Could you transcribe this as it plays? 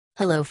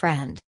Hello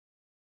friend.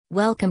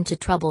 Welcome to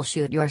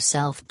Troubleshoot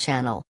Yourself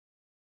channel.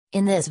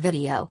 In this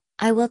video,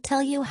 I will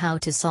tell you how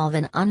to solve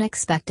an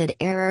unexpected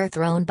error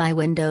thrown by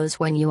Windows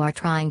when you are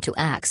trying to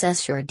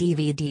access your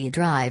DVD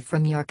drive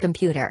from your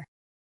computer.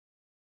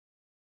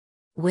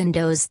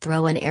 Windows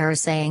throw an error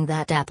saying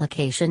that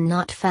application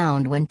not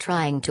found when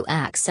trying to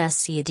access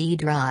CD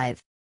drive.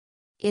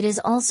 It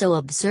is also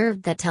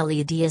observed that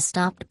LED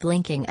stopped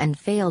blinking and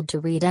failed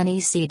to read any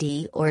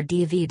CD or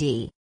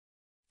DVD.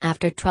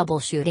 After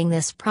troubleshooting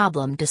this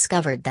problem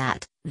discovered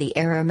that, the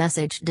error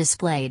message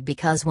displayed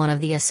because one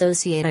of the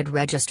associated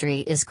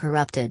registry is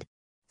corrupted.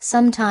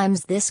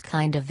 Sometimes this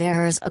kind of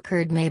errors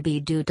occurred may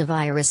be due to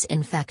virus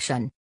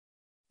infection.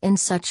 In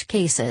such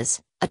cases,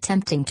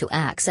 attempting to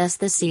access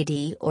the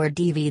CD or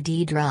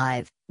DVD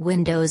drive,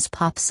 Windows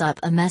pops up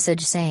a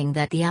message saying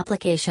that the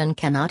application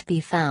cannot be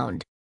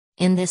found.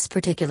 In this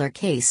particular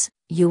case,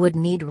 you would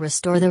need to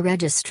restore the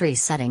registry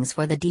settings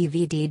for the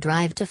DVD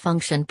drive to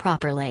function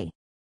properly.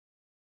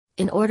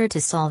 In order to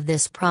solve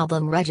this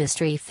problem,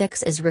 registry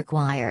fix is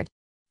required.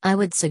 I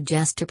would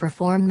suggest to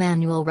perform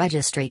manual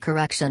registry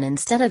correction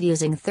instead of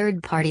using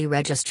third-party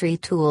registry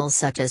tools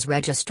such as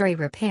registry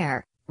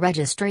repair,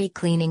 registry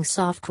cleaning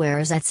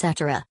softwares,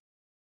 etc.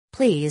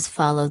 Please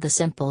follow the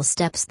simple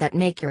steps that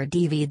make your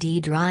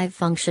DVD drive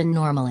function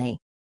normally.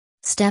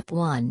 Step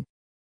 1.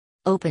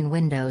 Open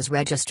Windows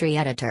Registry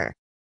Editor.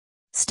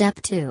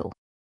 Step 2.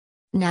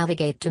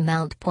 Navigate to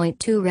Mount Point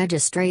 2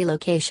 registry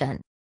location.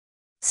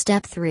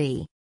 Step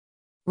 3.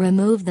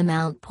 Remove the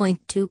Mount Point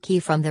 2 key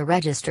from the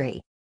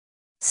registry.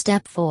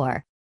 Step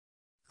 4.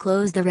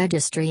 Close the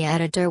registry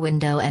editor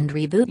window and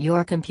reboot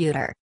your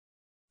computer.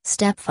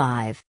 Step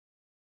 5.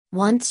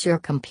 Once your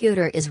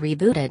computer is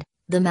rebooted,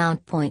 the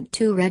Mount Point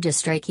 2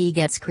 registry key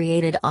gets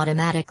created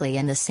automatically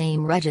in the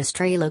same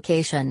registry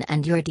location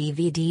and your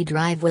DVD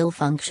drive will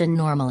function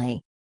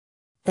normally.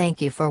 Thank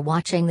you for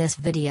watching this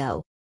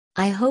video.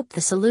 I hope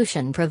the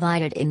solution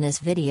provided in this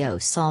video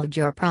solved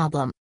your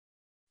problem.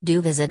 Do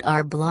visit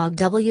our blog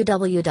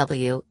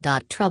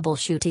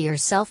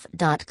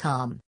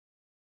www.troubleshootyourself.com.